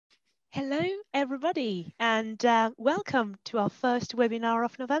Hello, everybody, and welcome to our first webinar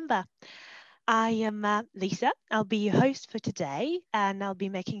of November. I am Lisa. I'll be your host for today, and I'll be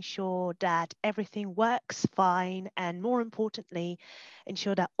making sure that everything works fine, and more importantly,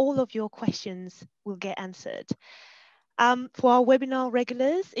 ensure that all of your questions will get answered. For our webinar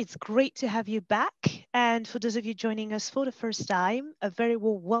regulars, it's great to have you back. And for those of you joining us for the first time, a very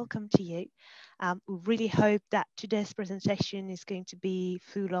warm welcome to you. We really hope that today's presentation is going to be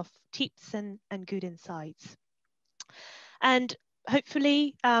full of tips and good insights. And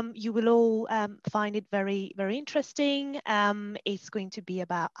hopefully you will all find it very, very interesting. It's going to be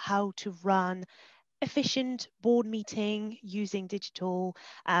about how to run efficient board meeting using digital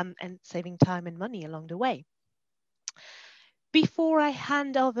and saving time and money along the way. Before I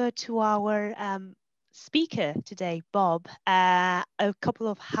hand over to our speaker today, Bob, a couple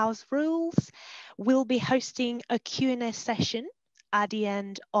of house rules. We'll be hosting a Q&A session at the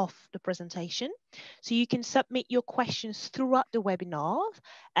end of the presentation. So you can submit your questions throughout the webinar.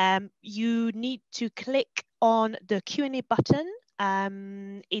 You need to click on the Q&A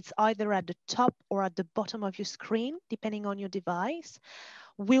button. It's either at the top or at the bottom of your screen, depending on your device.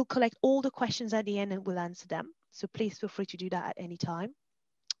 We'll collect all the questions at the end and we'll answer them. So please feel free to do that at any time.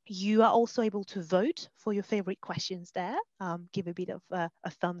 You are also able to vote for your favorite questions there. Give a bit of a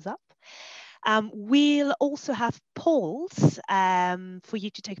thumbs up. We'll also have polls for you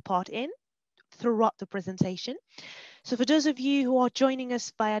to take part in throughout the presentation. So for those of you who are joining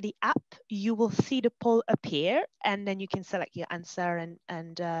us via the app, you will see the poll appear, and then you can select your answer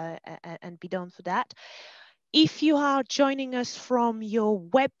and be done for that. If you are joining us from your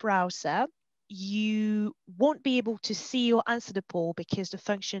web browser, you won't be able to see or answer the poll because the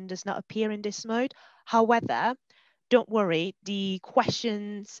function does not appear in this mode. However, don't worry, the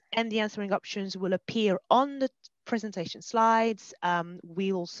questions and the answering options will appear on the presentation slides.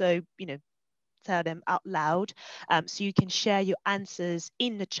 We also, tell them out loud, so you can share your answers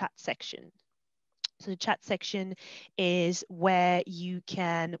in the chat section. So the chat section is where you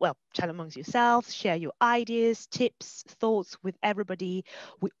can, well, chat amongst yourselves, share your ideas, tips, thoughts with everybody.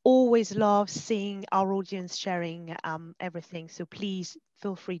 We always love seeing our audience sharing everything. So please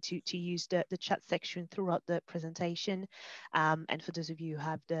feel free to use the chat section throughout the presentation. And for those of you who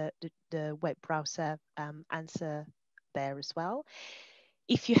have the web browser, answer there as well.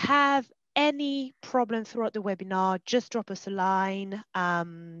 If you have any problem throughout the webinar, just drop us a line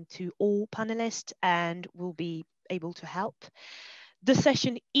to all panelists and we'll be able to help. The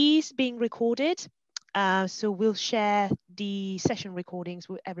session is being recorded, so we'll share the session recordings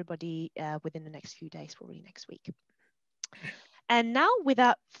with everybody within the next few days, probably next week. And now,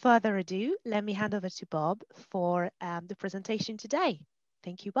 without further ado, let me hand over to Bob for the presentation today.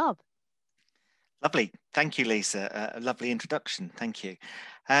 Thank you, Bob. Lovely. Thank you, Lisa. A lovely introduction. Thank you.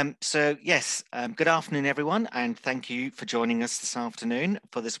 Good afternoon, everyone, and thank you for joining us this afternoon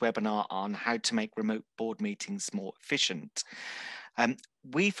for this webinar on how to make remote board meetings more efficient.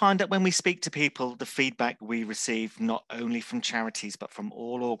 We find that when we speak to people, the feedback we receive, not only from charities, but from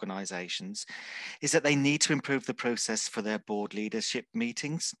all organisations, is that they need to improve the process for their board leadership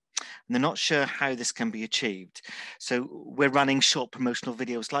meetings. And they're not sure how this can be achieved. So we're running short promotional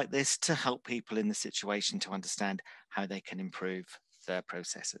videos like this to help people in the situation to understand how they can improve their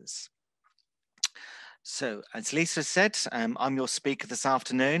processes. So as Lisa said, I'm your speaker this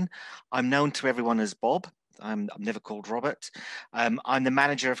afternoon. I'm known to everyone as Bob. I'm never called Robert. I'm the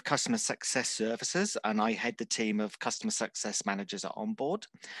manager of customer success services, and I head the team of customer success managers at Onboard.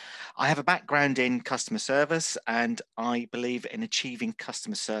 I have a background in customer service, and I believe in achieving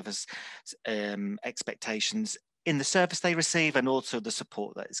customer service expectations in the service they receive and also the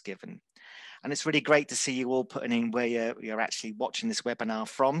support that is given. And it's really great to see you all putting in where you're actually watching this webinar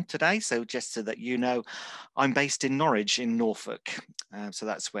from today. So just so that you know, I'm based in Norwich in Norfolk. So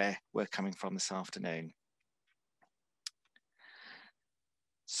that's where we're coming from this afternoon.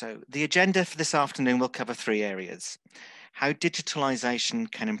 So the agenda for this afternoon will cover 3 areas: how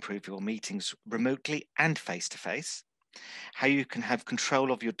digitalization can improve your meetings remotely and face-to-face, how you can have control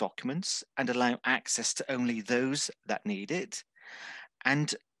of your documents and allow access to only those that need it,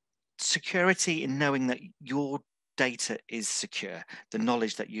 and security in knowing that your data is secure, the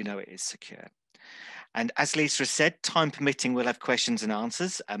knowledge that you know it is secure. And as Lisa said, time permitting, we'll have questions and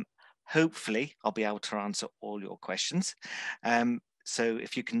answers. Hopefully, I'll be able to answer all your questions. So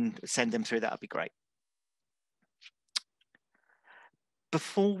if you can send them through, that would be great.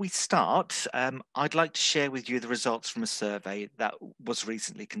 Before we start, I'd like to share with you the results from a survey that was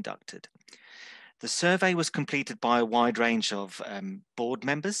recently conducted. The survey was completed by a wide range of board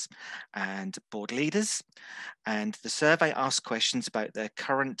members and board leaders, and the survey asked questions about their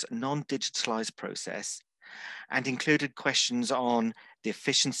current non-digitalized process and included questions on the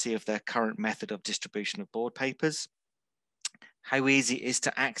efficiency of their current method of distribution of board papers, how easy it is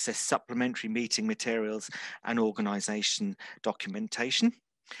to access supplementary meeting materials and organisation documentation,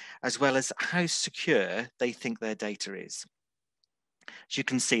 as well as how secure they think their data is. As you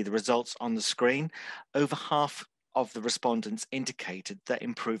can see the results on the screen, over half of the respondents indicated that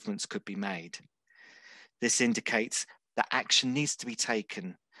improvements could be made. This indicates that action needs to be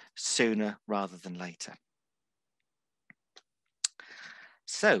taken sooner rather than later.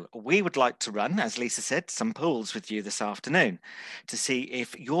 So we would like to run, as Lisa said, some polls with you this afternoon to see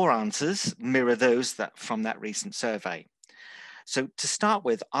if your answers mirror those from that recent survey. So to start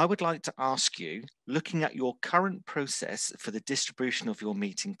with, I would like to ask you, looking at your current process for the distribution of your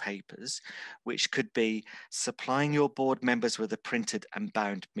meeting papers, which could be supplying your board members with a printed and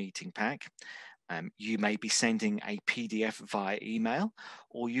bound meeting pack. You may be sending a PDF via email,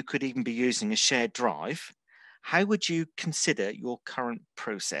 or you could even be using a shared drive. How would you consider your current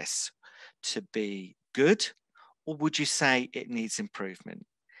process to be good, or would you say it needs improvement?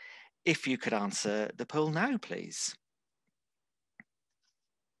 If you could answer the poll now, please.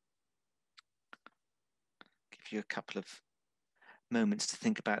 Give you a couple of moments to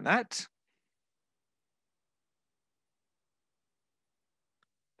think about that.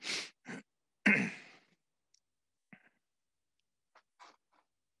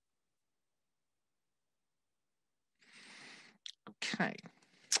 Okay.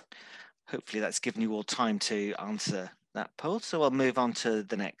 Hopefully that's given you all time to answer that poll. So I'll move on to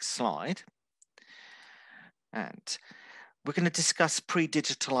the next slide. And we're going to discuss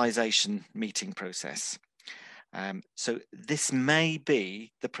pre-digitalization meeting process. So this may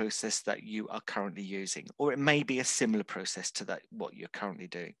be the process that you are currently using, or it may be a similar process to that what you're currently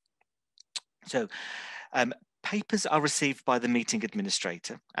doing. So papers are received by the meeting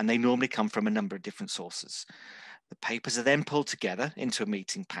administrator, and they normally come from a number of different sources. The papers are then pulled together into a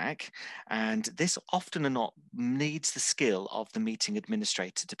meeting pack, and this often or not needs the skill of the meeting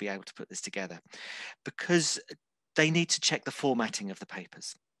administrator to be able to put this together, because they need to check the formatting of the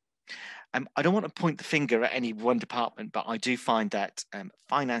papers. I don't want to point the finger at any one department, but I do find that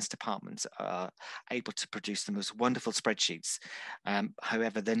finance departments are able to produce the most wonderful spreadsheets.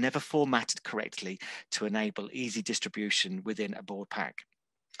 However, they're never formatted correctly to enable easy distribution within a board pack.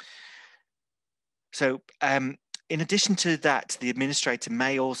 So in addition to that, the administrator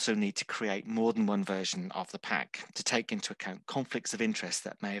may also need to create more than one version of the pack to take into account conflicts of interest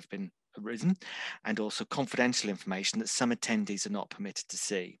that may have been arisen, and also confidential information that some attendees are not permitted to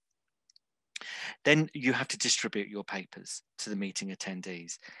see. Then you have to distribute your papers to the meeting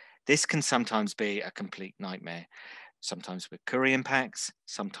attendees. This can sometimes be a complete nightmare. Sometimes we're courier packs,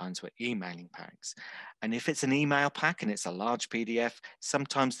 sometimes we're emailing packs. And if it's an email pack and it's a large PDF,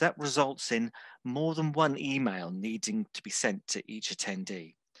 sometimes that results in more than one email needing to be sent to each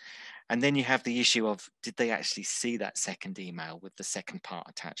attendee. And then you have the issue of, did they actually see that second email with the second part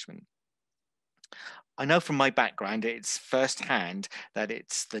attachment? I know from my background, it's firsthand that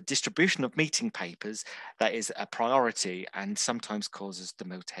it's the distribution of meeting papers that is a priority and sometimes causes the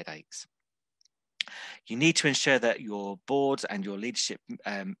most headaches. You need to ensure that your board and your leadership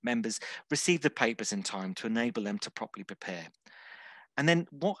members receive the papers in time to enable them to properly prepare. And then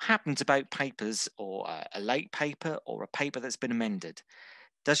what happens about papers or a late paper or a paper that's been amended?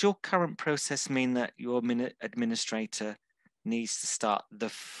 Does your current process mean that your administrator needs to start the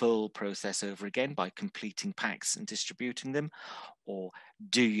full process over again by completing packs and distributing them? Or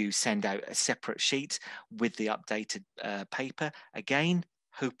do you send out a separate sheet with the updated paper, again,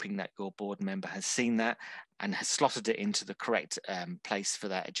 hoping that your board member has seen that and has slotted it into the correct place for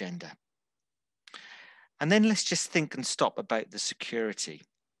that agenda? And then let's just think and stop about the security.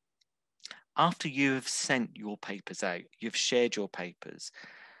 After you have sent your papers out, you've shared your papers,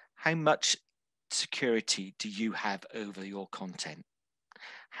 how much security do you have over your content?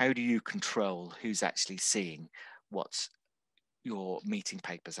 How do you control who's actually seeing what your meeting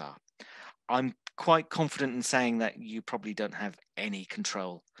papers are? I'm quite confident in saying that you probably don't have any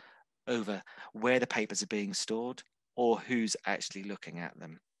control over where the papers are being stored or who's actually looking at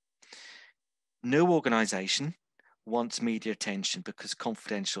them. No organization wants media attention because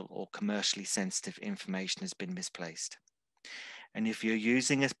confidential or commercially sensitive information has been misplaced. And if you're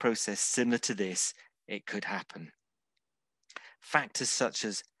using a process similar to this, it could happen. Factors such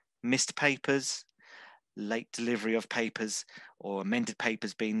as missed papers, late delivery of papers, or amended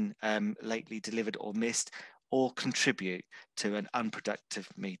papers being lately delivered or missed, all contribute to an unproductive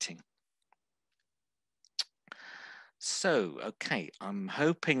meeting. So, okay, I'm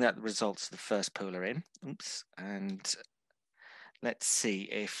hoping that the results of the first poll are in. Oops, and let's see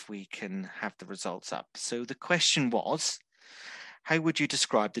if we can have the results up. So the question was, how would you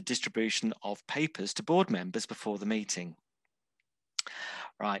describe the distribution of papers to board members before the meeting?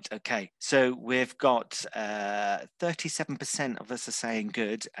 Right, okay. So we've got 37% of us are saying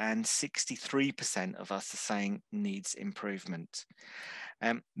good and 63% of us are saying needs improvement.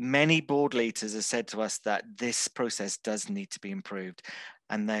 Many board leaders have said to us that this process does need to be improved,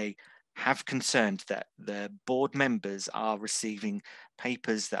 and they have concerned that the board members are receiving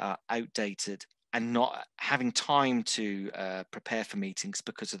papers that are outdated and not having time to prepare for meetings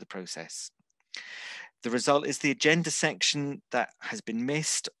because of the process. The result is the agenda section that has been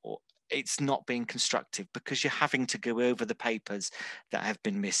missed, or it's not being constructive because you're having to go over the papers that have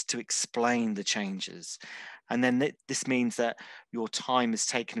been missed to explain the changes. And then this means that your time is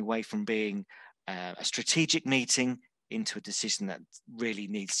taken away from being a strategic meeting into a decision that really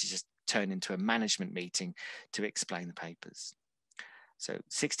needs to just turn into a management meeting to explain the papers. So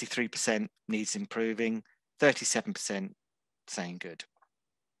 63% needs improving, 37% saying good.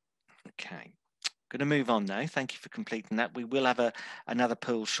 Okay. Going to move on now. Thank you for completing that. We will have another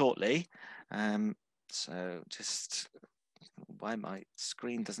poll shortly. So just why my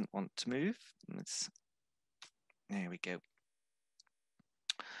screen doesn't want to move. There we go.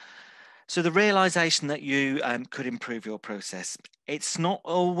 So the realization that you could improve your process. It's not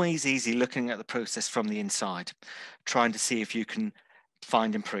always easy looking at the process from the inside, trying to see if you can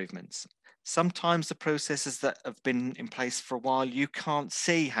find improvements. Sometimes the processes that have been in place for a while, you can't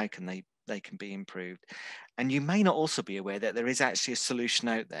see how can they can be improved. And you may not also be aware that there is actually a solution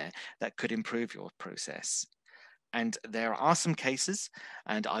out there that could improve your process. And there are some cases,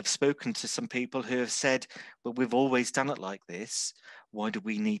 and I've spoken to some people who have said, well, we've always done it like this. Why do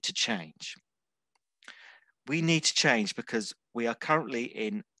we need to change? We need to change because we are currently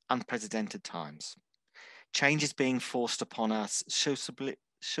in unprecedented times. Change is being forced upon us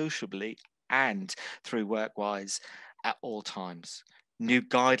sociably and through work-wise at all times. New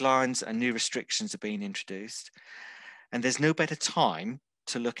guidelines and new restrictions are being introduced, and there's no better time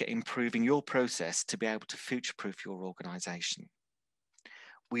to look at improving your process to be able to future-proof your organization.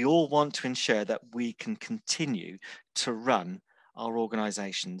 We all want to ensure that we can continue to run our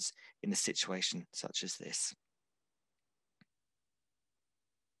organizations in a situation such as this.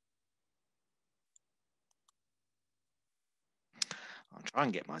 I'll try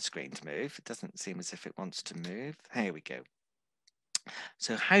and get my screen to move. It doesn't seem as if it wants to move. Here we go.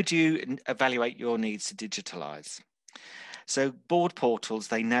 So how do you evaluate your needs to digitalize? So board portals,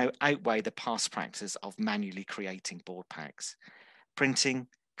 they now outweigh the past practice of manually creating board packs. Printing,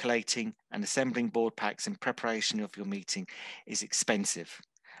 collating and assembling board packs in preparation of your meeting is expensive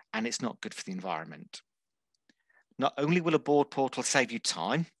and it's not good for the environment. Not only will a board portal save you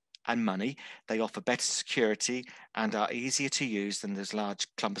time and money, they offer better security and are easier to use than those large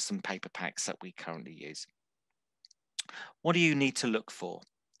cumbersome paper packs that we currently use. What do you need to look for?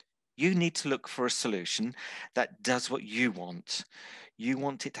 You need to look for a solution that does what you want. You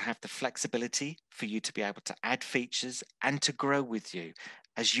want it to have the flexibility for you to be able to add features and to grow with you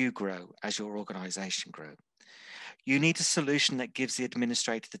as grow, as your organization grow. You need a solution that gives the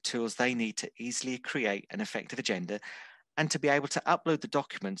administrator the tools they need to easily create an effective agenda and to be able to upload the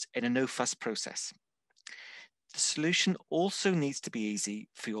documents in a no-fuss process. The solution also needs to be easy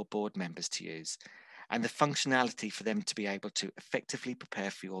for your board members to use and the functionality for them to be able to effectively prepare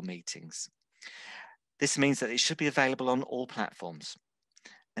for your meetings. This means that it should be available on all platforms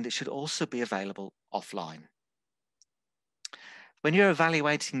and it should also be available offline. When you're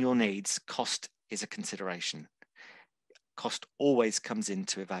evaluating your needs, cost is a consideration. Cost always comes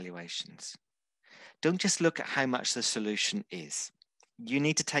into evaluations. Don't just look at how much the solution is. You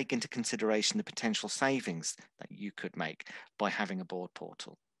need to take into consideration the potential savings that you could make by having a board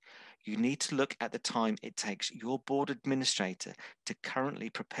portal. You need to look at the time it takes your board administrator to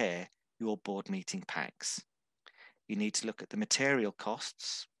currently prepare your board meeting packs. You need to look at the material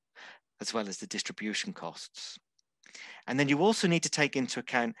costs as well as the distribution costs. And then you also need to take into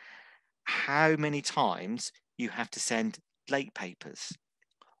account how many times you have to send late papers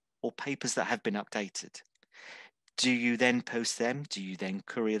or papers that have been updated. Do you then post them? Do you then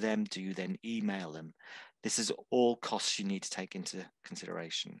courier them? Do you then email them? This is all costs you need to take into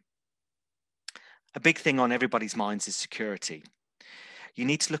consideration. A big thing on everybody's minds is security. You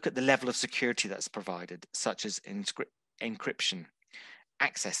need to look at the level of security that's provided, such as encryption,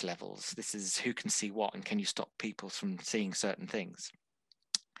 access levels. This is who can see what and can you stop people from seeing certain things.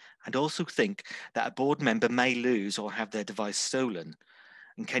 And also think that a board member may lose or have their device stolen.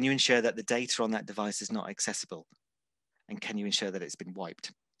 And can you ensure that the data on that device is not accessible? And can you ensure that it's been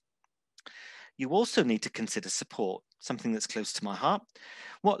wiped? You also need to consider support, something that's close to my heart.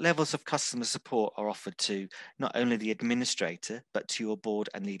 What levels of customer support are offered to not only the administrator, but to your board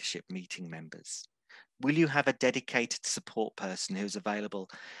and leadership meeting members? Will you have a dedicated support person who's available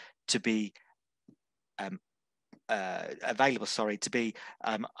to be at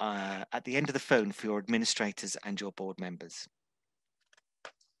the end of the phone for your administrators and your board members?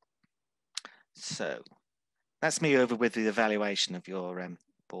 So that's me over with the evaluation of your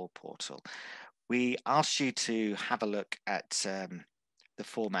board portal. We asked you to have a look at the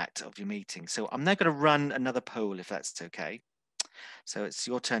format of your meeting. So I'm now going to run another poll, if that's okay. So it's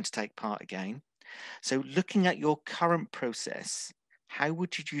your turn to take part again. So looking at your current process, how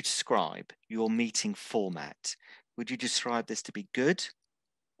would you describe your meeting format? Would you describe this to be good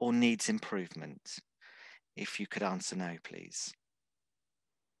or needs improvement? If you could answer now, please.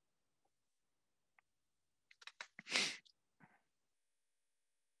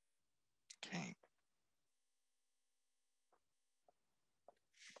 Okay.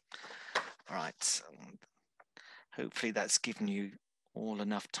 All right. Hopefully that's given you all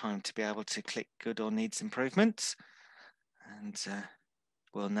enough time to be able to click good or needs improvement. And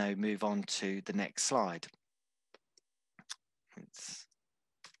we'll now move on to the next slide.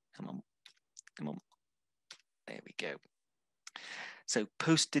 Come on. There we go. So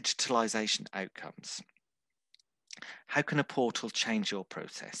post-digitalization outcomes. How can a portal change your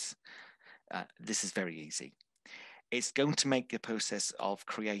process? This is very easy. It's going to make the process of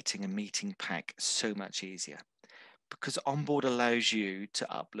creating a meeting pack so much easier. Because Onboard allows you to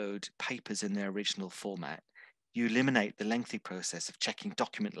upload papers in their original format, you eliminate the lengthy process of checking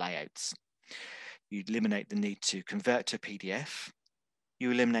document layouts. You eliminate the need to convert to a PDF.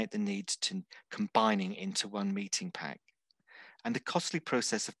 You eliminate the need to combining into one meeting pack. And the costly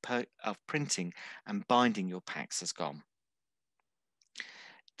process of printing and binding your packs has gone.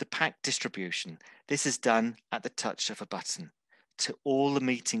 The pack distribution. This is done at the touch of a button to all the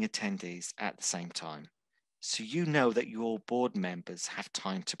meeting attendees at the same time. So you know that your board members have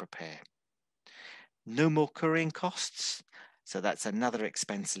time to prepare. No more couriering costs, so that's another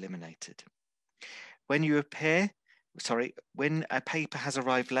expense eliminated. When a paper has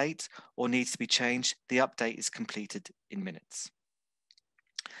arrived late or needs to be changed, the update is completed in minutes.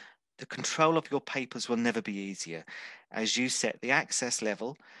 The control of your papers will never be easier as you set the access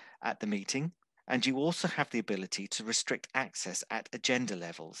level at the meeting, and you also have the ability to restrict access at agenda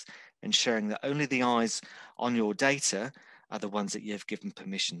levels, ensuring that only the eyes on your data are the ones that you have given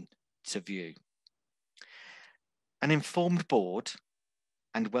permission to view. An informed board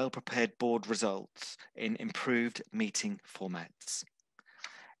and well-prepared board results in improved meeting formats.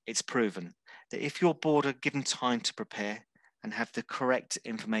 It's proven that if your board are given time to prepare and have the correct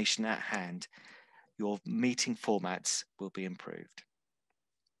information at hand, your meeting formats will be improved.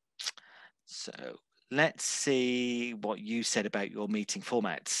 So let's see what you said about your meeting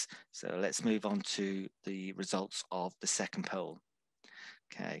formats. So let's move on to the results of the second poll.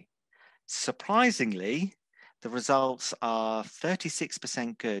 Okay. Surprisingly, the results are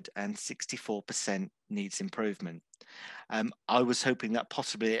 36% good and 64% needs improvement. I was hoping that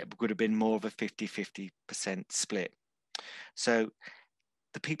possibly it would have been more of a 50-50% split. So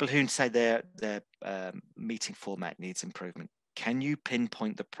the people who say their meeting format needs improvement, can you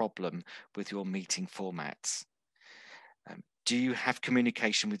pinpoint the problem with your meeting formats? Do you have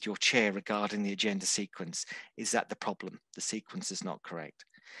communication with your chair regarding the agenda sequence? Is that the problem? The sequence is not correct.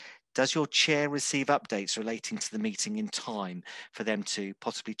 Does your chair receive updates relating to the meeting in time for them to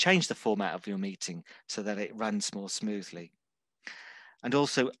possibly change the format of your meeting so that it runs more smoothly? And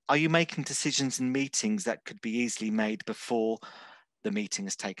also, are you making decisions in meetings that could be easily made before the meeting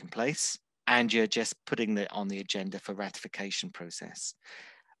has taken place and you're just putting it on the agenda for ratification process?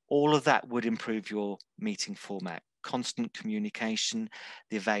 All of that would improve your meeting format. Constant communication,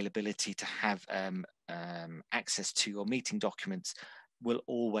 the availability to have access to your meeting documents will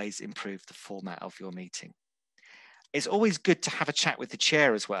always improve the format of your meeting. It's always good to have a chat with the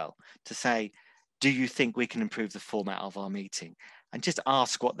chair as well to say, do you think we can improve the format of our meeting? And just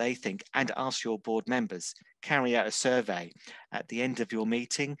ask what they think and ask your board members. Carry out a survey. At the end of your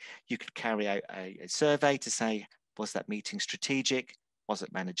meeting, you could carry out a survey to say, was that meeting strategic? Was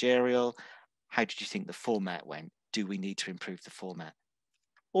it managerial? How did you think the format went? Do we need to improve the format?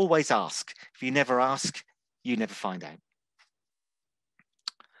 Always ask. If you never ask, you never find out.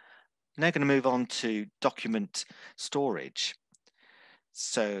 Now going to move on to document storage.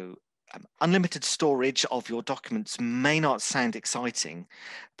 So unlimited storage of your documents may not sound exciting,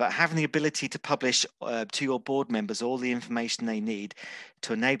 but having the ability to publish to your board members all the information they need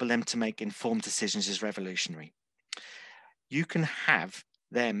to enable them to make informed decisions is revolutionary. you can have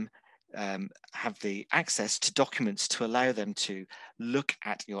them have the access to documents to allow them to look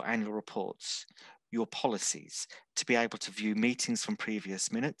at your annual reports, your policies, to be able to view meetings from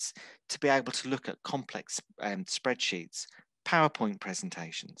previous minutes, to be able to look at complex spreadsheets, PowerPoint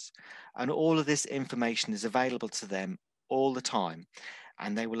presentations. And all of this information is available to them all the time,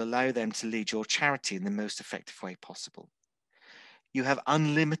 and they will allow them to lead your charity in the most effective way possible. You have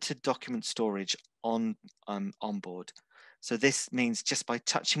unlimited document storage on board. So this means just by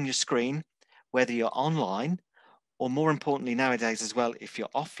touching your screen, whether you're online or more importantly nowadays as well, if you're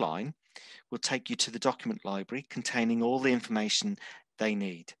offline, will take you to the document library containing all the information they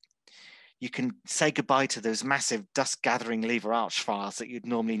need. You can say goodbye to those massive dust gathering lever arch files that you'd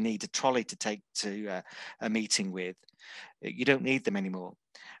normally need a trolley to take to a meeting with. You don't need them anymore.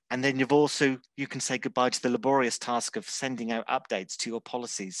 And then you can say goodbye to the laborious task of sending out updates to your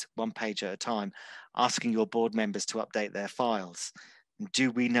policies one page at a time, asking your board members to update their files. And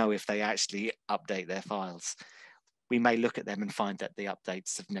do we know if they actually update their files? We may look at them and find that the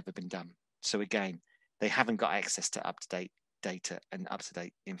updates have never been done. So again, they haven't got access to up-to-date data and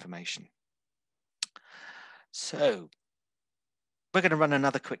up-to-date information. So we're going to run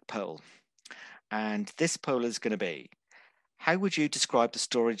another quick poll. And this poll is going to be, how would you describe the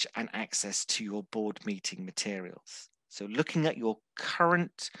storage and access to your board meeting materials? So looking at your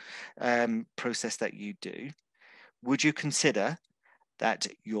current process that you do, would you consider that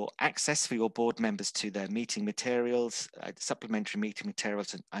your access for your board members to their meeting materials, supplementary meeting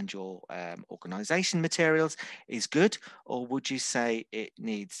materials and your organization materials is good, or would you say it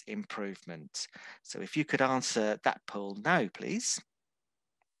needs improvement? So if you could answer that poll now, please.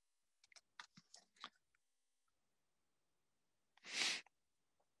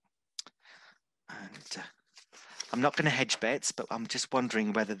 And I'm not going to hedge bets, but I'm just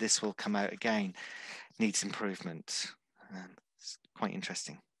wondering whether this will come out again. Needs improvement. It's quite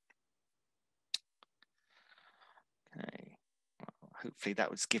interesting. Okay. Well, hopefully that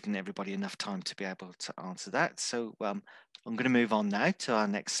was given everybody enough time to be able to answer that. So I'm going to move on now to our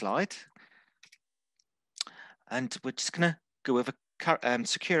next slide. And we're just going to go over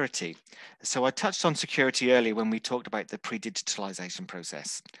security. So I touched on security earlier when we talked about the pre-digitalization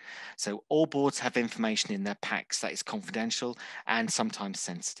process. So all boards have information in their packs that is confidential and sometimes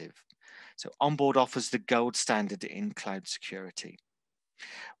sensitive. So Onboard offers the gold standard in cloud security.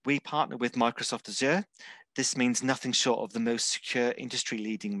 We partner with Microsoft Azure. This means nothing short of the most secure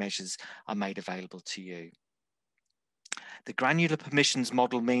industry-leading measures are made available to you. The granular permissions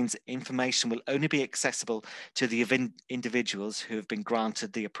model means information will only be accessible to the individuals who have been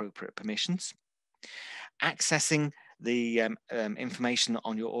granted the appropriate permissions. Accessing the information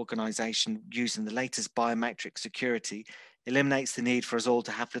on your organization using the latest biometric security eliminates the need for us all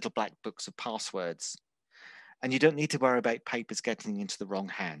to have little black books of passwords. And you don't need to worry about papers getting into the wrong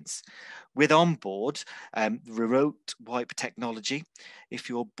hands. With Onboard, remote wipe technology, if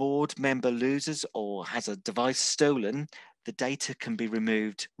your board member loses or has a device stolen, the data can be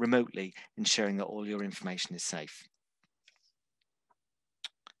removed remotely, ensuring that all your information is safe.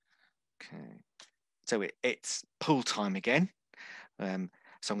 Okay, so it's pool time again. So I'm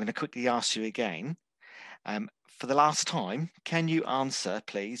going to quickly ask you again. For the last time, can you answer,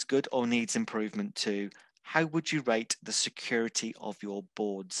 please, good or needs improvement to how would you rate the security of your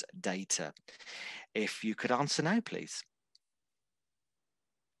board's data? If you could answer now, please.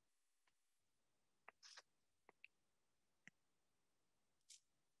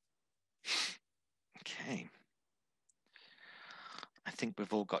 Okay. I think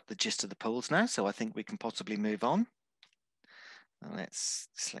we've all got the gist of the polls now, so I think we can possibly move on. Let's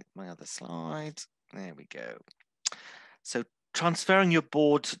select my other slide. There we go. So transferring your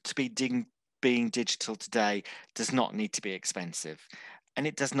board to being digital today does not need to be expensive, and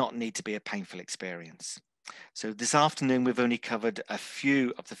it does not need to be a painful experience. So this afternoon, we've only covered a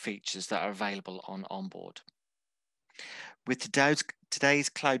few of the features that are available on Onboard. With today's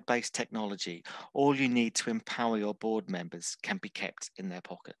cloud-based technology, all you need to empower your board members can be kept in their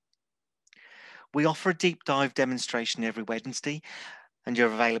pocket. We offer a deep dive demonstration every Wednesday, and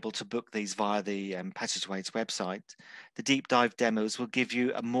you're available to book these via the Passageways website. The deep dive demos will give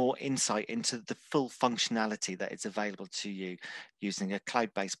you a more insight into the full functionality that is available to you using a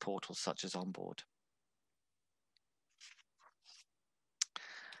cloud-based portal such as Onboard.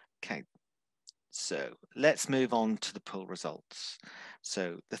 Okay, so let's move on to the poll results.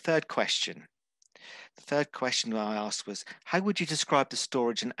 So the third question I asked was, how would you describe the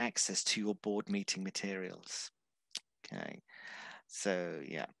storage and access to your board meeting materials? Okay, so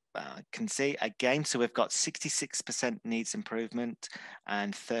yeah, I can see again, so we've got 66% needs improvement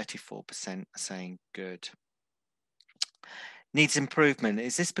and 34% saying good. Needs improvement.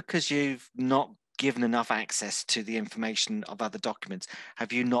 Is this because you've not given enough access to the information of other documents?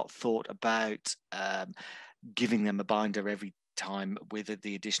 Have you not thought about giving them a binder every time with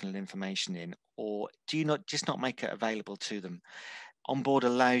the additional information in, or do you not make it available to them? Onboard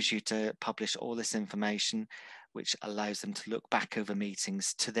allows you to publish all this information, which allows them to look back over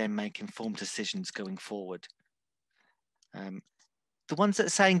meetings to then make informed decisions going forward. The ones that are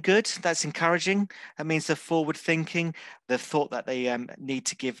saying good, that's encouraging. That means they're forward thinking. They've thought that they need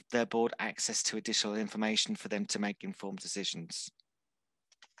to give their board access to additional information for them to make informed decisions.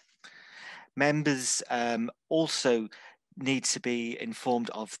 Members also need to be informed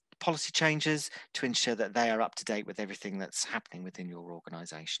of policy changes to ensure that they are up to date with everything that's happening within your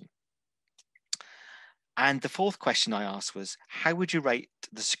organisation. And the fourth question I asked was, how would you rate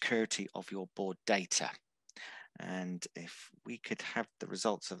the security of your board data? And if we could have the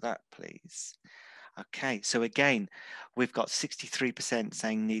results of that, please. Okay, so again, we've got 63%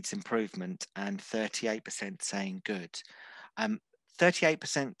 saying needs improvement and 38% saying good.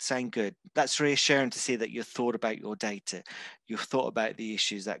 38% saying good. That's reassuring to see that you've thought about your data. You've thought about the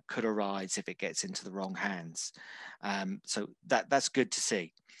issues that could arise if it gets into the wrong hands. So that's good to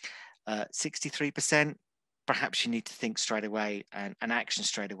see. 63%, perhaps you need to think straight away and action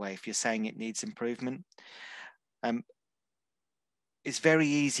straight away if you're saying it needs improvement. It's very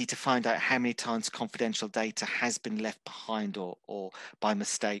easy to find out how many times confidential data has been left behind or by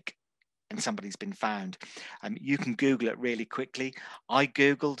mistake and somebody's been found. You can Google it really quickly. I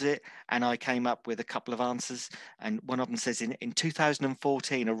Googled it and I came up with a couple of answers. And one of them says in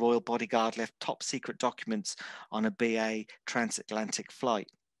 2014, a royal bodyguard left top secret documents on a BA transatlantic flight.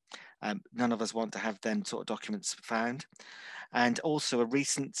 None of us want to have them sort of documents found. And also a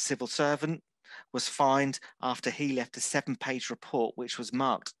recent civil servant was fined after he left a 7-page report which was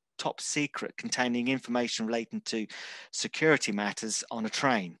marked top secret, containing information relating to security matters on a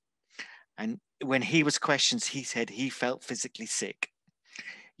train. And when he was questioned, he said he felt physically sick.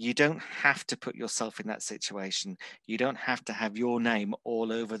 You don't have to put yourself in that situation. You don't have to have your name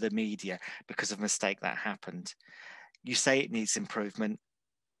all over the media because of a mistake that happened. You say it needs improvement.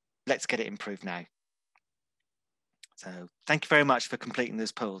 Let's get it improved now. So thank you very much for completing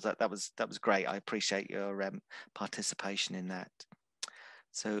those polls. That was great. I appreciate your participation in that.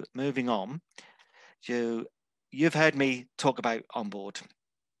 So moving on, you've heard me talk about Onboard.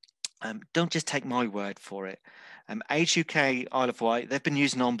 Don't just take my word for it. Age UK Isle of Wight, they've been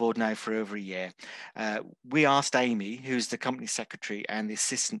using Onboard now for over a year. We asked Amy, who's the company secretary and the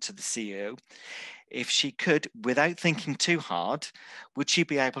assistant to the CEO, if she could, without thinking too hard, would she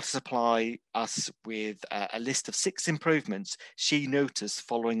be able to supply us with a list of 6 improvements she noticed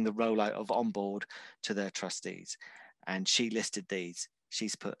following the rollout of Onboard to their trustees? And she listed these.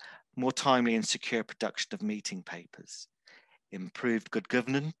 She's put more timely and secure production of meeting papers, improved good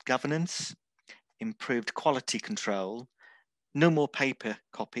governance, improved quality control, no more paper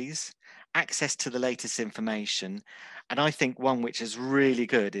copies, access to the latest information, and I think one which is really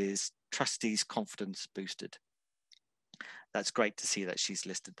good is trustees' confidence boosted. That's great to see that she's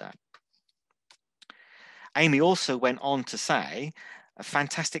listed that. Amy also went on to say, a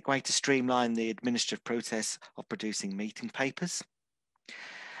fantastic way to streamline the administrative process of producing meeting papers.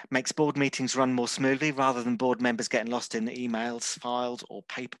 Makes board meetings run more smoothly rather than board members getting lost in emails, files, or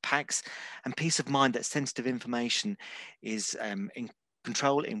paper packs, and peace of mind that sensitive information is in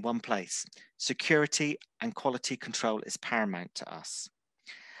control in one place. Security and quality control is paramount to us.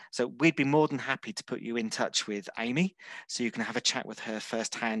 So we'd be more than happy to put you in touch with Amy so you can have a chat with her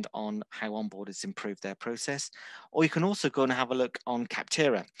firsthand on how Onboard has improved their process. Or you can also go and have a look on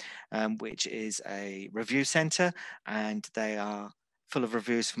Captera, which is a review center, and they are full of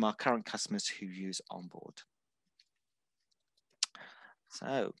reviews from our current customers who use Onboard.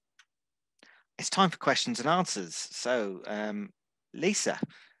 So it's time for questions and answers. So Lisa.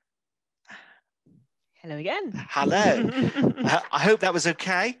 Hello again. Hello. I hope that was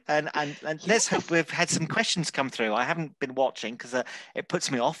okay. And Yes. let's hope we've had some questions come through. I haven't been watching because it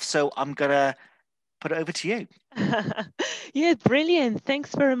puts me off. So I'm going to put it over to you. Yeah, brilliant.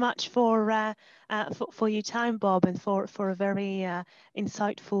 Thanks very much for your time, Bob, and for a very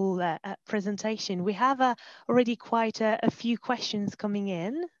insightful presentation. We have already quite a few questions coming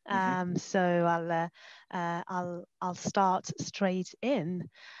in, so I'll start straight in.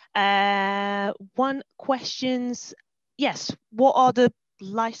 One questions, yes. What are the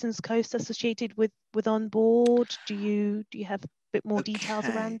license costs associated with Onboard? Do you have a bit more details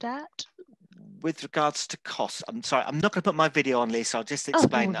around that? with regards to costs, I'm sorry, I'm not going to put my video on, Lisa. I'll just Oh, no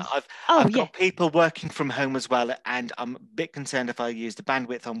explain that. worries. I've Oh, I've yeah. got people working from home as well, and I'm a bit concerned if I use the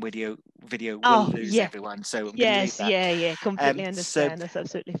bandwidth on video will Oh, lose yeah. everyone. So I'm going to leave Yes, that. yeah. Completely So understand. That's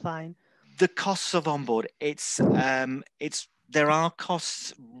absolutely fine. the costs of onboard, it's there are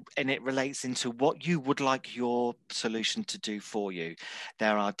costs, and it relates into what you would like your solution to do for you.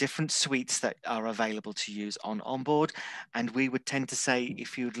 There are different suites that are available to use on onboard, and we would tend to say,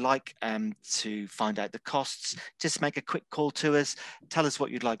 if you'd like to find out the costs, just make a quick call to us, tell us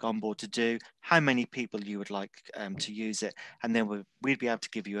what you'd like onboard to do, how many people you would like to use it, and then we'd be able to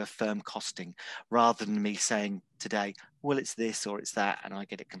give you a firm costing, rather than me saying today, well, it's this or it's that, and I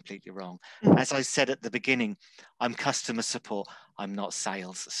get it completely wrong. Mhm, As I said at the beginning, I'm customer support, I'm not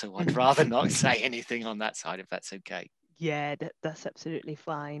sales. So I'd rather not mhm. say anything on that side, if that's okay. Yeah, that's absolutely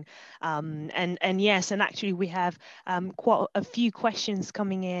fine. And yes, and actually we have quite a few questions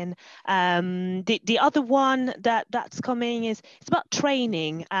coming in. The other one that's coming is it's about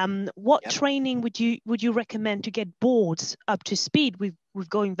training. What Yep. training would you recommend to get boards up to speed with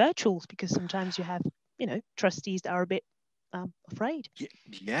going virtuals? Because sometimes you have, trustees that are a bit afraid.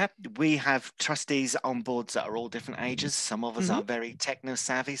 Yeah, we have trustees on boards that are all different ages. Some of us Hmm. are very techno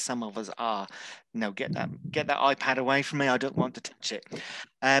savvy. Some of us are, no, get that iPad away from me. I don't want to touch it.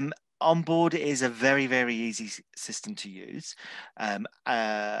 Onboard is a very, very easy system to use.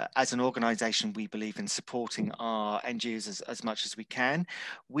 As an organization, we believe in supporting our end users as much as we can.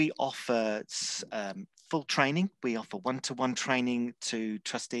 We offer full training. We offer one-to-one training to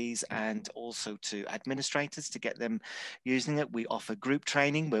trustees and also to administrators to get them using it. We offer group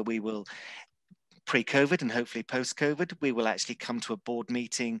training where we will, pre-COVID and hopefully post-COVID, we will actually come to a board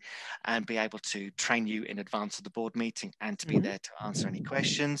meeting and be able to train you in advance of the board meeting and to be Hmm. there to answer any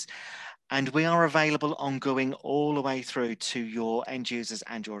questions. And we are available ongoing all the way through to your end users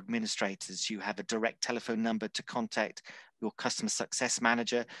and your administrators. You have a direct telephone number to contact your customer success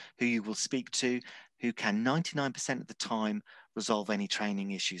manager, who you will speak to, who can 99% of the time resolve any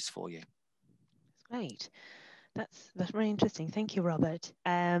training issues for you. Great. That's very interesting. Thank you, Robert.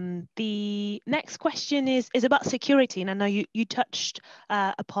 The next question is about security, and I know you touched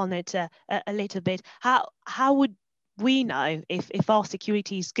upon it a little bit. How would we know if our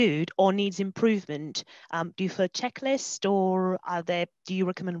security is good or needs improvement? Do you have a checklist, or do you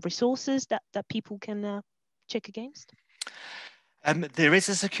recommend resources that people can check against? There is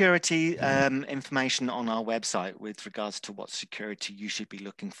a security information on our website with regards to what security you should be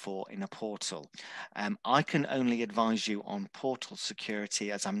looking for in a portal. I can only advise you on portal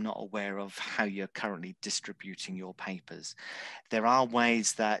security, as I'm not aware of how you're currently distributing your papers. There are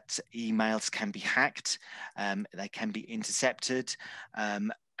ways that emails can be hacked, they can be intercepted,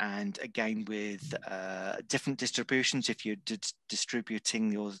 and again, with different distributions, if you're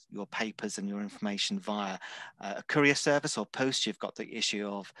distributing your papers and your information via a courier service or post, you've got the issue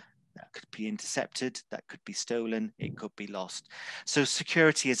of that could be intercepted, that could be stolen, it could be lost. So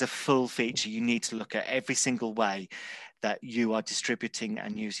security is a full feature. You need to look at every single way that you are distributing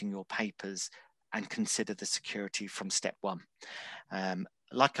and using your papers and consider the security from step one.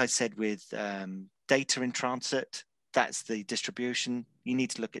 Like I said, with data in transit, that's the distribution. You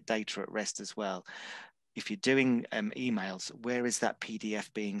need to look at data at rest as well. If you're doing emails, where is that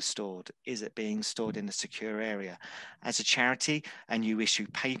PDF being stored? Is it being stored in a secure area? As a charity and you issue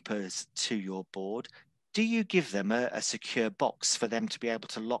papers to your board, do you give them a secure box for them to be able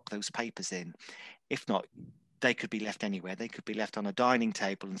to lock those papers in? If not, they could be left anywhere. They could be left on a dining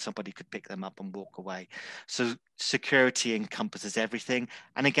table and somebody could pick them up and walk away. So security encompasses everything.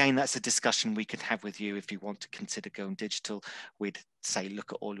 And again, that's a discussion we could have with you if you want to consider going digital. We'd say,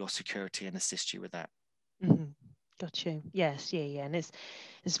 look at all your security and assist you with that. Hmm. Got you. Yes, yeah, and it's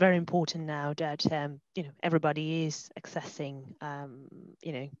very important now that everybody is accessing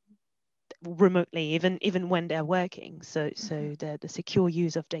remotely, even when they're working. So the secure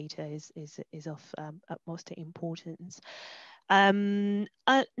use of data is of utmost importance.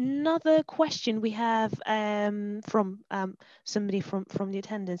 Another question we have from somebody from the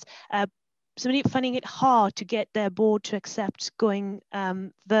attendance. Somebody finding it hard to get their board to accept going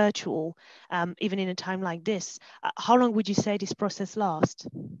virtual, even in a time like this. How long would you say this process lasts?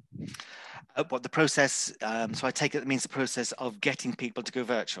 What the process, so I take it means the process of getting people to go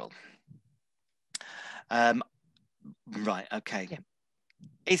virtual. Um, right, okay. Yeah.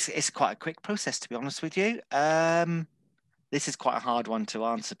 It's quite a quick process, to be honest with you. This is quite a hard one to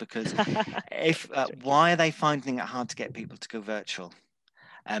answer because if Tricky. why are they finding it hard to get people to go virtual?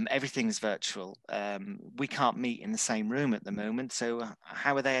 Everything is virtual. We can't meet in the same room at the moment, so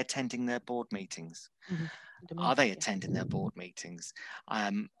how are they attending their board meetings? Mhm. are they fundamentally, yeah. attending their board meetings?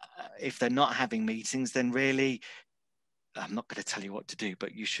 If they're not having meetings, then really, I'm not going to tell you what to do,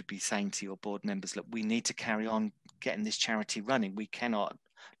 but you should be saying to your board members, look, we need to carry on getting this charity running. We cannot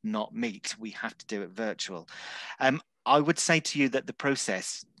not meet. We have to do it virtual. I would say to you that the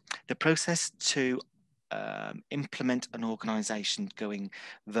process to implement an organization going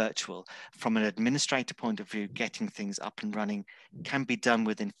virtual from an administrator point of view, getting things up and running can be done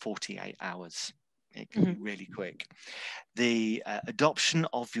within 48 hours. It can be really quick. The adoption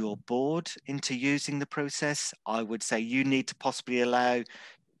of your board into using the process, I would say you need to possibly allow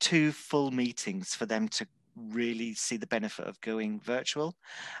 2 full meetings for them to really see the benefit of going virtual,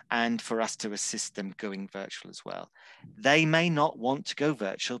 and for us to assist them going virtual as well. They may not want to go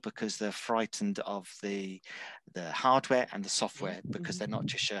virtual because they're frightened of the hardware and the software, because they're not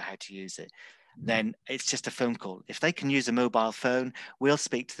too sure how to use it. Then it's just a phone call. If they can use a mobile phone, we'll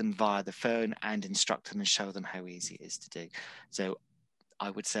speak to them via the phone and instruct them and show them how easy it is to do. So I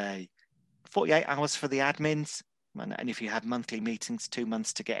would say 48 hours for the admins, and if you have monthly meetings, 2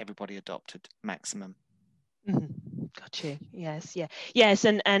 months to get everybody adopted maximum. Got you. Yes, yeah, yes,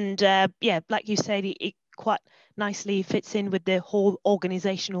 and yeah, like you said, it quite nicely fits in with the whole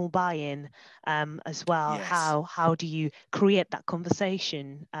organizational buy-in as well. Yes. How do you create that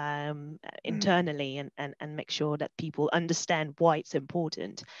conversation internally and make sure that people understand why it's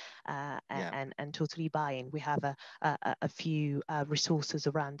important Yeah. and totally buy in. We have a few resources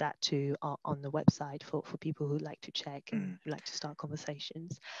around that too on the website for people who like to check and who like to start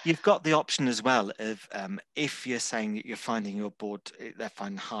conversations. You've got the option as well of if you're saying that you're finding your board, they're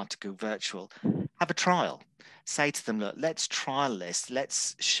finding hard to go virtual, have a trial. Say to them, look, let's trial this.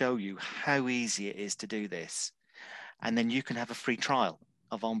 Let's show you how easy it is to do this. And then you can have a free trial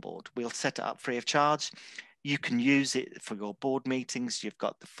of Onboard. We'll set it up free of charge. You can use it for your board meetings. You've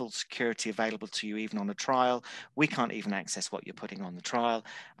got the full security available to you even on a trial. We can't even access what you're putting on the trial.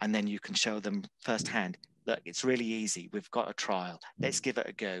 And then you can show them firsthand, look, it's really easy. We've got a trial. Let's give it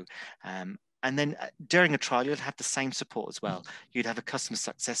a go. And then during a trial, you'd have the same support as well. You'd have a customer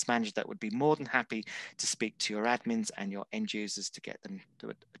success manager that would be more than happy to speak to your admins and your end users to get them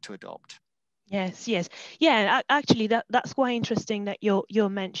to adopt. Yes, yes, yeah. Actually, that's quite interesting that you're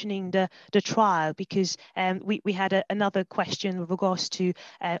mentioning the trial, because we had another question with regards to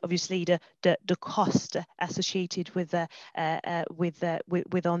obviously the cost associated with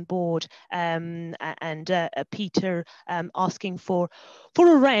with on board, and Peter asking for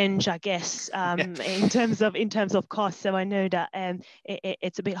a range, I guess, in terms of cost. So I know that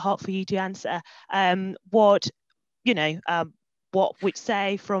it's a bit hard for you to answer. What you know. What we'd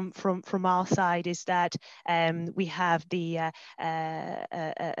say from our side is that we have the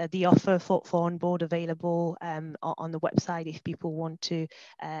offer for on board available on the website if people want to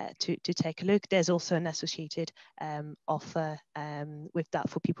take a look. There's also an associated offer with that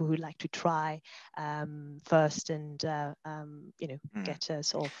for people who like to try first and get a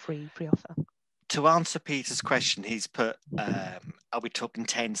sort of free offer. To answer Peter's question, he's put, are we talking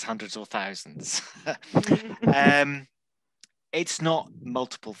tens, hundreds, or thousands? It's not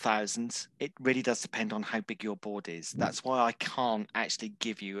multiple thousands. It really does depend on how big your board is. That's why I can't actually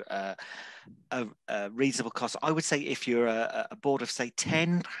give you a reasonable cost. I would say if you're a board of, say,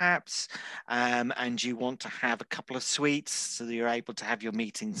 10 perhaps, and you want to have a couple of suites so that you're able to have your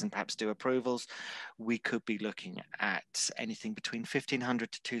meetings and perhaps do approvals, we could be looking at anything between £1,500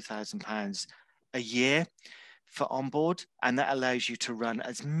 to £2,000 a year for onboard, and that allows you to run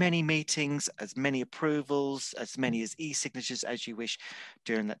as many meetings, as many approvals, as many as e-signatures as you wish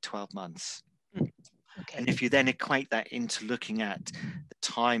during that 12 months. Okay. And if you then equate that into looking at the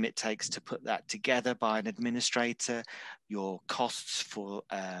time it takes to put that together by an administrator, your costs for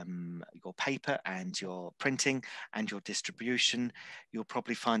your paper and your printing and your distribution, you'll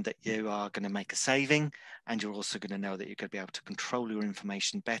probably find that you are going to make a saving, and you're also going to know that you're going to be able to control your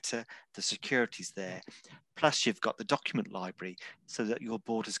information better. The security's there. Plus, you've got the document library so that your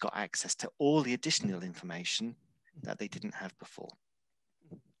board has got access to all the additional information that they didn't have before.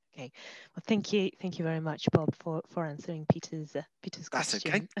 Okay, well, thank you very much, Bob, for answering Peter's question. That's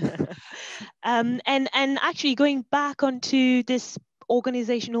okay. And actually going back onto this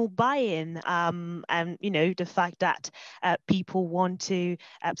organizational buy-in, and the fact that people want to,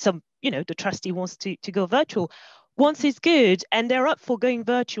 the trustee wants to go virtual. Once it's good and they're up for going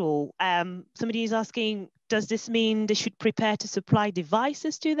virtual, somebody is asking, does this mean they should prepare to supply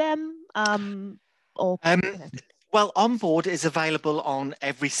devices to them, or? Well, Onboard is available on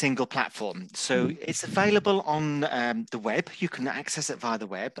every single platform. So it's available on the web. You can access it via the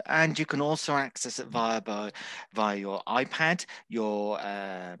web, and you can also access it via your iPad, your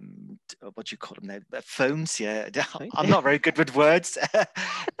what do you call them there? Phones. Yeah, I'm not very good with words. You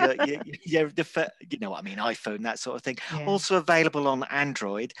know what I mean, iPhone, that sort of thing. Yeah. Also available on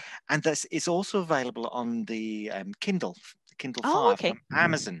Android, and it's also available on the Kindle. Kindle Oh, Fire okay. from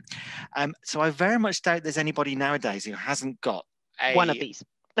Amazon. So I very much doubt there's anybody nowadays who hasn't got One of a these.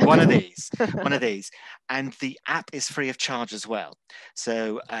 one of these, one of these, and the app is free of charge as well.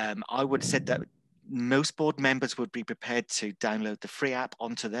 So I would have said that most board members would be prepared to download the free app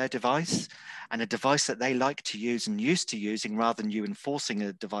onto their device, and a device that they like to use and used to using, rather than you enforcing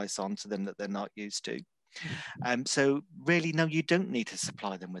a device onto them that they're not used to. So really, no, you don't need to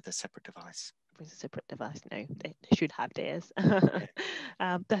supply them with a separate device. With a separate device. No, they should have theirs.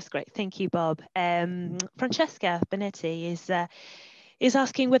 Yeah. That's great. Thank you, Bob. Francesca Benetti is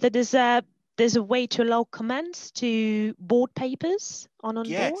asking whether there's a way to allow comments to board papers on board.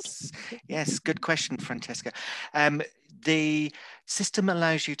 Yes, yes, good question, Francesca. The system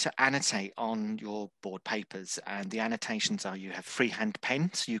allows you to annotate on your board papers, and the annotations are you have freehand pen,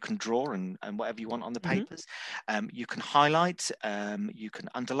 so you can draw and whatever you want on the papers. You can highlight, you can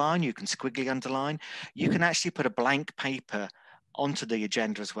underline, you can squiggly underline. You can actually put a blank paper onto the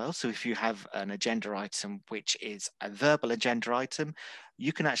agenda as well. So if you have an agenda item which is a verbal agenda item,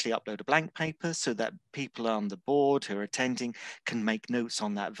 you can actually upload a blank paper so that people on the board who are attending can make notes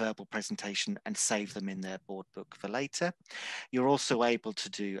on that verbal presentation and save them in their board book for later. You're also able to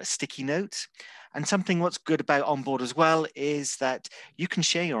do a sticky note. And something what's good about Onboard as well is that you can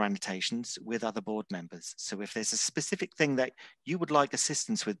share your annotations with other board members. So if there's a specific thing that you would like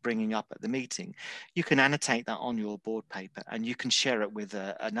assistance with bringing up at the meeting, you can annotate that on your board paper and you can share it with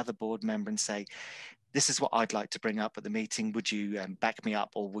another board member and say, this is what I'd like to bring up at the meeting. Would you back me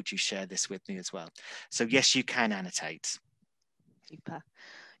up, or would you share this with me as well? So yes, you can annotate. Super.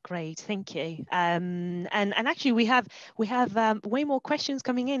 Great, thank you. And actually, we have way more questions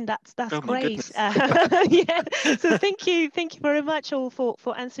coming in. That's Oh my great. goodness. Yeah. So thank you very much all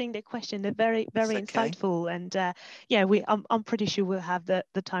for answering the question. They're very It's okay. insightful, and yeah, I'm pretty sure we'll have the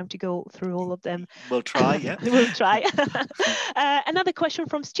time to go through all of them. We'll try. Yeah. We'll try. Another question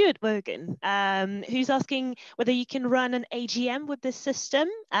from Stuart Bergen, who's asking whether you can run an AGM with this system.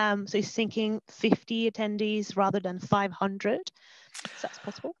 So he's thinking 50 attendees rather than 500. So that's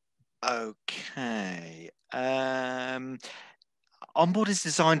possible. Okay. Onboard is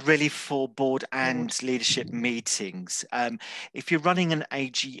designed really for board and leadership meetings. If you're running an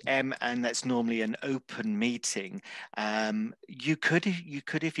AGM and that's normally an open meeting, you could,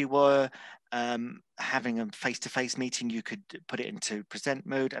 if you were having a face-to-face meeting, you could put it into present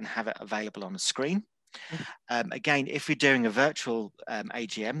mode and have it available on a screen. Again, if you're doing a virtual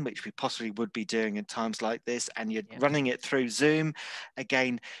AGM, which we possibly would be doing at times like this, and you're running it through Zoom,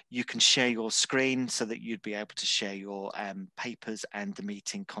 again, you can share your screen so that you'd be able to share your papers and the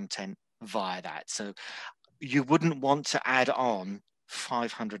meeting content via that. So you wouldn't want to add on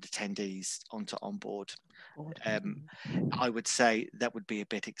 500 attendees onto Onboard. I would say that would be a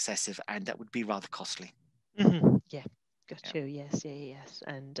bit excessive and that would be rather costly. Yeah. Got you. Yes, yes,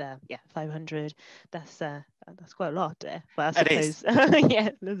 and yeah, 500. That's quite a lot there. But I suppose, yeah,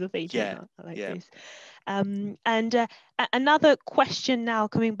 there's a meeting like this. And another question now,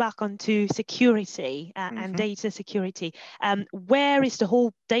 coming back onto security and data security. Where is the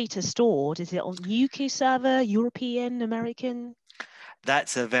whole data stored? Is it on UK server, European, American?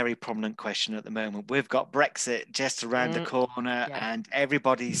 That's a very prominent question at the moment. We've got Brexit just around the corner and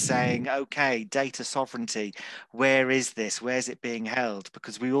everybody's saying, okay, data sovereignty, where is this? Where's it being held?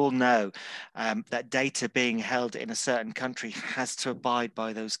 Because we all know that data being held in a certain country has to abide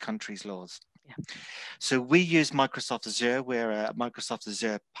by those countries' laws. So we use Microsoft Azure. We're a Microsoft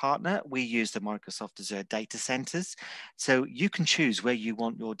Azure partner. We use the Microsoft Azure data centers. So you can choose where you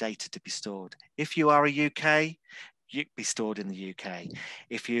want your data to be stored. If you are a UK, you be stored in the UK.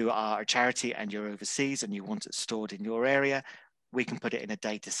 If you are a charity and you're overseas and you want it stored in your area, we can put it in a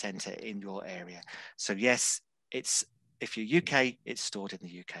data center in your area. So yes, if you're UK, it's stored in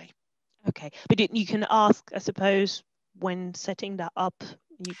the UK. Okay, but you can ask, I suppose, when setting that up,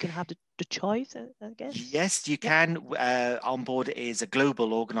 you can have the choice, I guess. Yes, you can. Onboard is a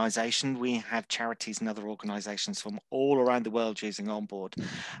global organization. We have charities and other organizations from all around the world using Onboard,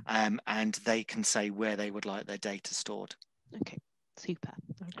 and they can say where they would like their data stored. Okay, super.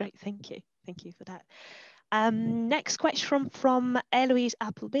 Oh, great, thank you. Thank you for that. Next question from Eloise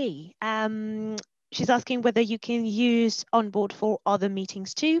Appleby. She's asking whether you can use Onboard for other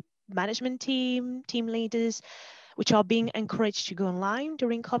meetings too, management team leaders, which are being encouraged to go online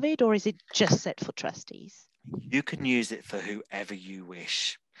during COVID, or is it just set for trustees? You can use it for whoever you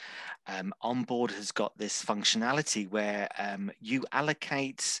wish. Onboard has got this functionality where you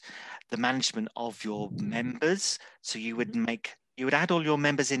allocate the management of your members. So you would add all your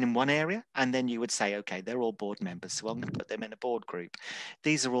members in one area, and then you would say, okay, they're all board members, so I'm going to put them in a board group.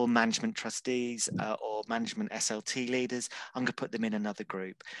 These are all management trustees or management SLT leaders. I'm going to put them in another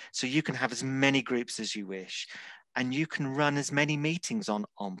group. So you can have as many groups as you wish, and you can run as many meetings on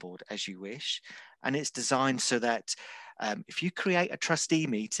Onboard as you wish. And it's designed so that if you create a trustee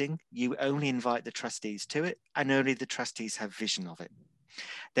meeting, you only invite the trustees to it, and only the trustees have vision of it.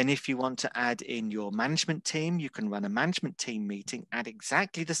 Then if you want to add in your management team, you can run a management team meeting at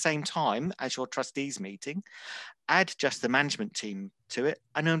exactly the same time as your trustees meeting, add just the management team to it,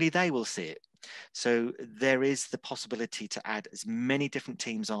 and only they will see it. So there is the possibility to add as many different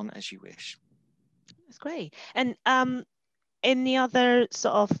teams on as you wish. That's great. And any other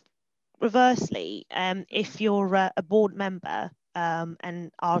sort of reversely, if you're a board member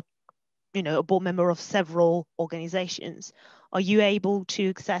and are, a board member of several organizations, are you able to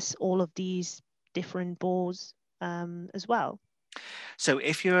access all of these different boards as well? So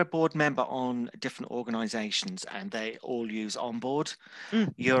if you're a board member on different organizations and they all use Onboard,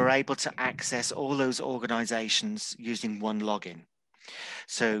 you're able to access all those organizations using one login.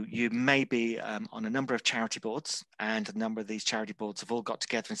 So you may be on a number of charity boards, and a number of these charity boards have all got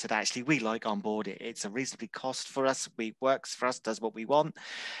together and said, actually, we like Onboard. It's a reasonably cost for us. It works for us, does what we want.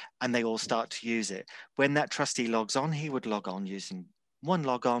 And they all start to use it. When that trustee logs on, he would log on using one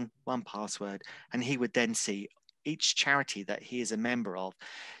logon, one password, and he would then see each charity that he is a member of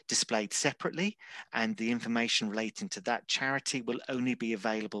displayed separately, and the information relating to that charity will only be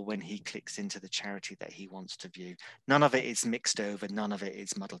available when he clicks into the charity that he wants to view. None of it is mixed over, none of it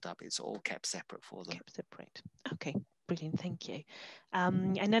is muddled up. It's all kept separate for them. Kept separate. Okay, brilliant, thank you.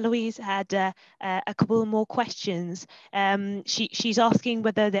 And Eloise had a couple more questions. She's asking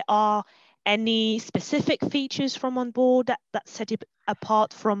whether there are any specific features from Onboard that set it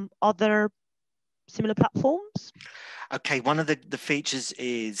apart from other similar platforms? Okay, one of the features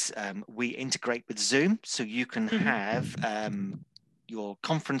is we integrate with Zoom, so you can have your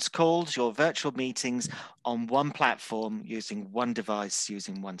conference calls, your virtual meetings on one platform using one device,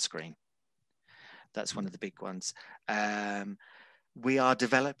 using one screen. That's one of the big ones. We are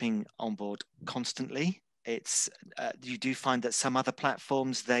developing Onboard constantly. It's you do find that some other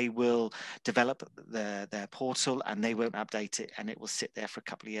platforms, they will develop their portal and they won't update it, and it will sit there for a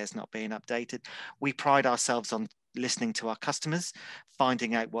couple of years not being updated. We pride ourselves on listening to our customers,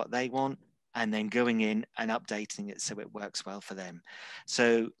 finding out what they want, and then going in and updating it so it works well for them.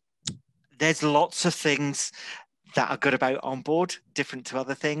 So there's lots of things that are good about Onboard, different to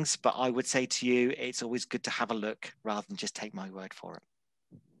other things, but I would say to you, it's always good to have a look rather than just take my word for it.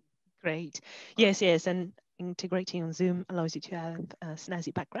 Great. Yes, and integrating on Zoom allows you to have a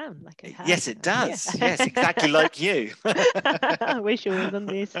snazzy background like I have. Yes, it does. Yeah. Yes, exactly like you. I wish I was on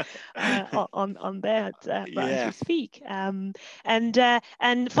this on that, but as we speak. And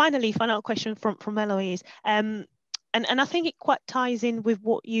finally, final question from Eloise. And I think it quite ties in with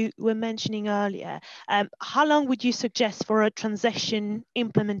what you were mentioning earlier. How long would you suggest for a transition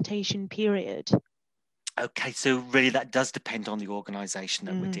implementation period? Okay, so really that does depend on the organization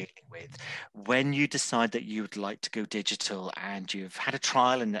that we're dealing with. When you decide that you would like to go digital and you've had a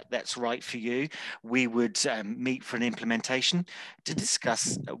trial and that's right for you, we would meet for an implementation to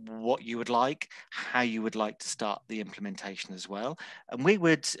discuss what you would like, how you would like to start the implementation as well. And we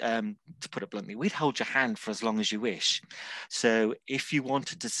would, to put it bluntly, we'd hold your hand for as long as you wish. So if you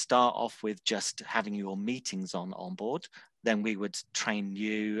wanted to start off with just having your meetings on board, then we would train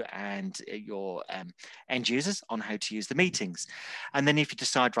you and your end users on how to use the meetings. And then if you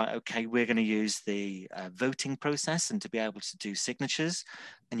decide, right, okay, we're going to use the voting process and to be able to do signatures,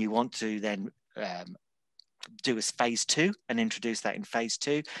 and you want to then do as phase 2 and introduce that in phase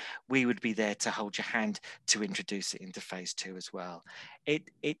 2, we would be there to hold your hand to introduce it into phase 2 as well.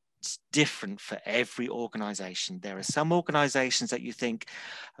 It's different for every organization. There are some organizations that you think,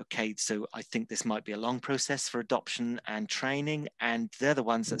 okay, so I think this might be a long process for adoption and training, and they're the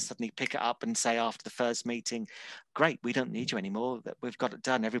ones that suddenly pick it up and say after the first meeting, great, we don't need you anymore, that we've got it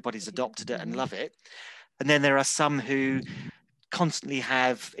done, everybody's adopted it and love it. And then there are some who constantly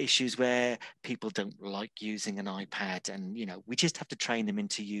have issues where people don't like using an iPad, and we just have to train them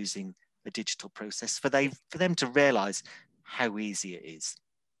into using a digital process for them to realize how easy it is.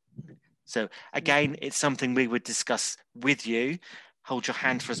 So again, it's something we would discuss with you. Hold your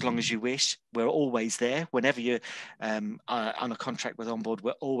hand for as long as you wish. We're always there. Whenever you're on a contract with Onboard,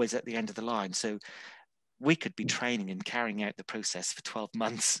 we're always at the end of the line. So we could be training and carrying out the process for 12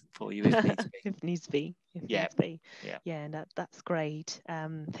 months for you if needs be. If needs be, if Yeah, needs be. yeah. Yeah, that's great.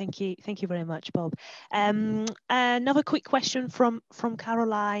 Thank you very much, Bob. Another quick question from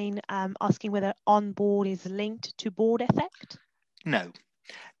Caroline, asking whether onboard is linked to board effect. No,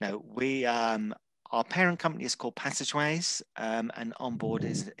 no. Our parent company is called Passageways, and onboard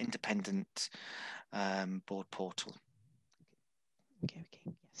is an independent board portal. Okay,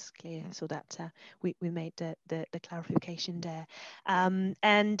 yes, clear. So that we made the clarification there.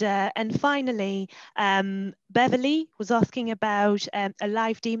 And finally, Beverly was asking about a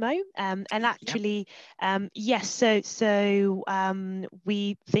live demo, and Yep. actually, yes. So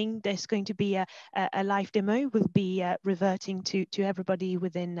we think there's going to be a live demo. We'll be reverting to everybody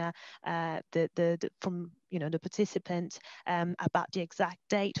within the from the participants about the exact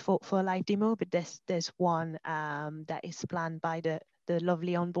date for a live demo, but there's one that is planned by the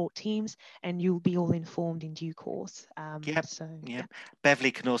lovely onboard teams, and you'll be all informed in due course. Yep. So Yep.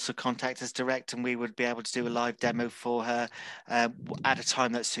 Beverly can also contact us direct, and we would be able to do a live demo for her at a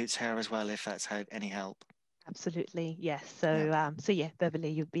time that suits her as well, if that's any help. absolutely, yes. Yeah. So yeah, Beverly,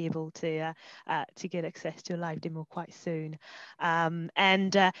 you'll be able to get access to a live demo quite soon,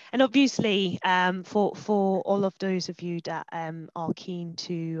 and obviously for all of those of you that are keen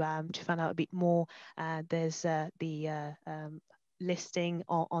to find out a bit more, there's the listing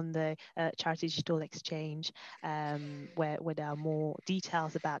on the Charity Digital Exchange, where there are more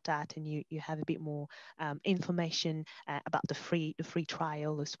details about that, and you have a bit more information about the free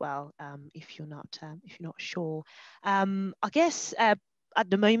trial as well, if you're not sure. I guess at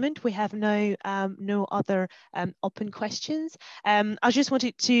the moment we have no other open questions. I just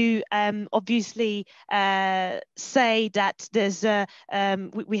wanted to obviously say that there's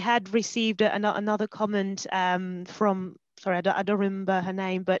we had received another comment from, sorry, I don't remember her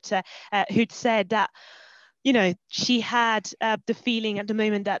name, but who'd said that she had the feeling at the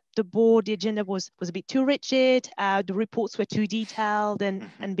moment that the agenda was a bit too rigid, the reports were too detailed,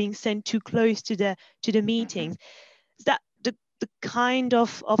 and being sent too close to the meetings. Is that the kind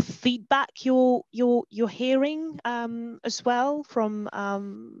of feedback you're hearing as well from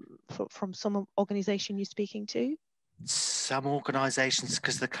some organization you're speaking to? Some organisations,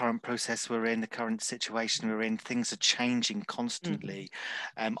 because the current process we're in, the current situation we're in, things are changing constantly.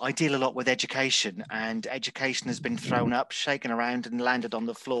 I deal a lot with education, and education has been thrown up, shaken around, and landed on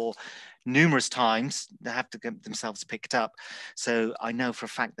the floor numerous times. They have to get themselves picked up. So I know for a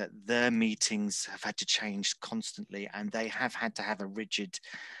fact that their meetings have had to change constantly, and they have had to have a rigid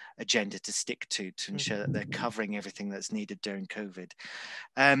agenda to stick to ensure that they're covering everything that's needed during COVID.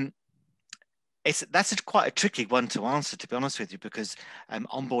 That's quite a tricky one to answer, to be honest with you, because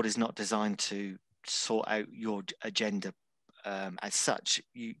onboard is not designed to sort out your agenda as such.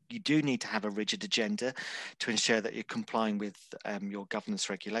 You do need to have a rigid agenda to ensure that you're complying with your governance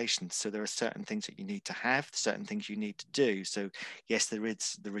regulations. So there are certain things that you need to have, certain things you need to do. So yes, there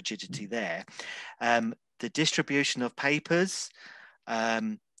is the rigidity there. The distribution of papers.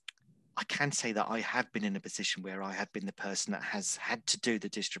 I can say that I have been in a position where I have been the person that has had to do the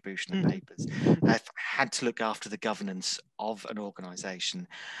distribution of papers. I've had to look after the governance of an organization.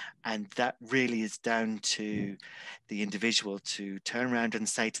 And that really is down to the individual to turn around and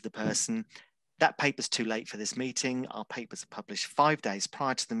say to the person, that paper's too late for this meeting. Our papers are published 5 days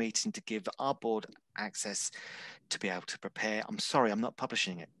prior to the meeting to give our board access to be able to prepare. I'm sorry, I'm not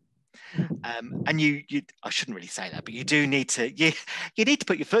publishing it. And you, I shouldn't really say that, but you do need to, you need to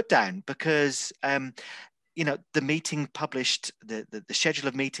put your foot down, because the meeting published, the schedule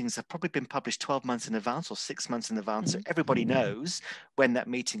of meetings have probably been published 12 months in advance or 6 months in advance. So everybody knows when that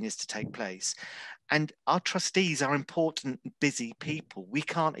meeting is to take place. And our trustees are important, busy people. We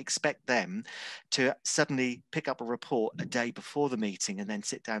can't expect them to suddenly pick up a report a day before the meeting and then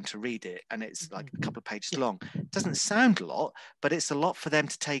sit down to read it. And it's like a couple of pages long. It doesn't sound a lot, but it's a lot for them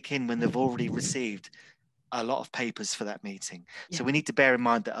to take in when they've already received a lot of papers for that meeting. So we need to bear in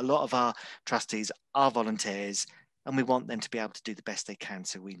mind that a lot of our trustees are volunteers, and we want them to be able to do the best they can.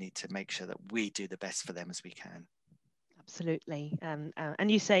 So we need to make sure that we do the best for them as we can. Absolutely, and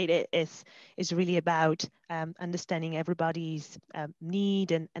you say it is really about understanding everybody's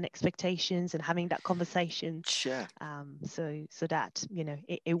need and expectations, and having that conversation. Sure. So that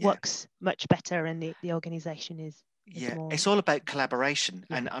it works much better, and the organization is more. It's all about collaboration,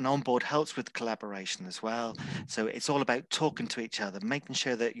 and onboard helps with collaboration as well. So it's all about talking to each other, making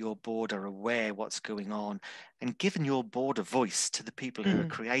sure that your board are aware what's going on, and giving your board a voice to the people who are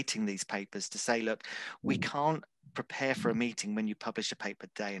creating these papers to say, look, we can't prepare for a meeting when you publish a paper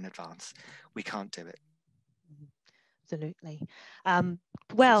day in advance. We can't do it. Absolutely. Full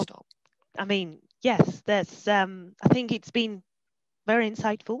Well, stop. I mean, yes, that's. I think it's been very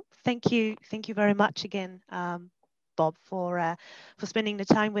insightful. Thank you very much again, Bob, for spending the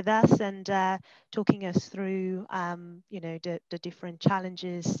time with us and talking us through, the different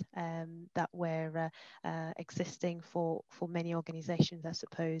challenges that were existing for many organisations, I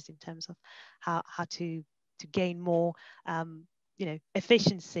suppose, in terms of how to gain more.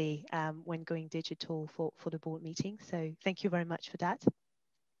 Efficiency when going digital for the board meeting. So thank you very much for that.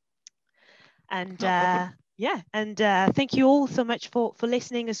 And Not a problem. yeah, and thank you all so much for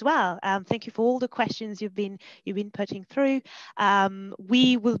listening as well. Thank you for all the questions you've been putting through.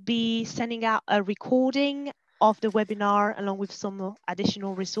 We will be sending out a recording of the webinar along with some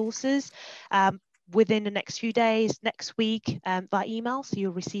additional resources within the next few days, next week, by email, so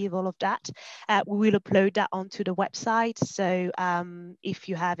you'll receive all of that. We will upload that onto the website. So if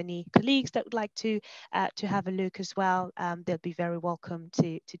you have any colleagues that would like to have a look as well, they'll be very welcome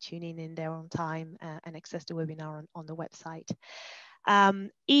to tune in their own time and access the webinar on the website.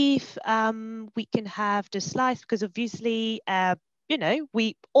 If we can have the slides, because obviously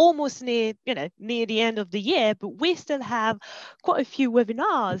we almost near the end of the year, but we still have quite a few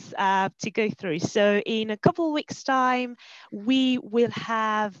webinars to go through. So in a couple of weeks' time, we will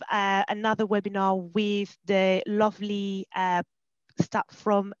have another webinar with the lovely staff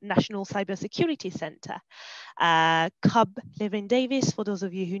from National Cybersecurity Centre. Cub Levin Davis, for those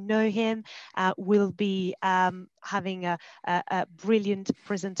of you who know him, will be having a brilliant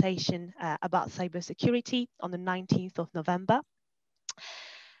presentation about cybersecurity on the 19th of November.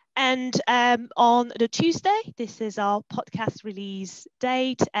 And on the Tuesday, this is our podcast release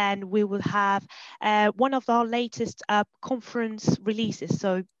date, and we will have one of our latest conference releases.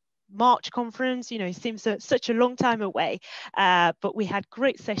 So March conference, it seems such a long time away, but we had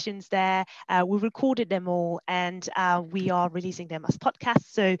great sessions there. We recorded them all, and we are releasing them as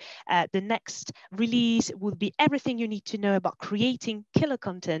podcasts. So the next release will be everything you need to know about creating killer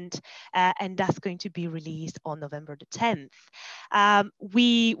content, and that's going to be released on November the 10th.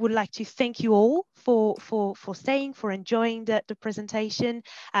 We would like to thank you all for staying, for enjoying the presentation.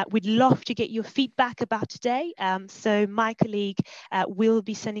 We'd love to get your feedback about today. So my colleague will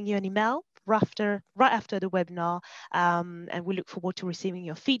be sending you an email right after the webinar, and we look forward to receiving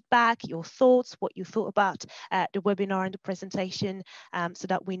your feedback, your thoughts, what you thought about the webinar and the presentation, so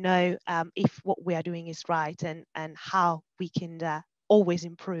that we know if what we are doing is right and how we can always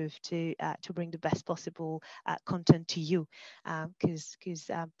improve to bring the best possible content to you, because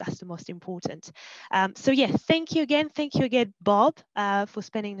that's the most important. So yeah, thank you again, Bob, for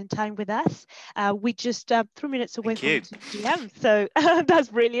spending the time with us. We're just 3 minutes away Thank from you. 2 p.m. So that's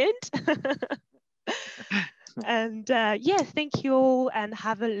brilliant. And yeah, thank you all, and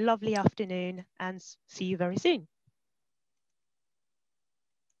have a lovely afternoon, and see you very soon.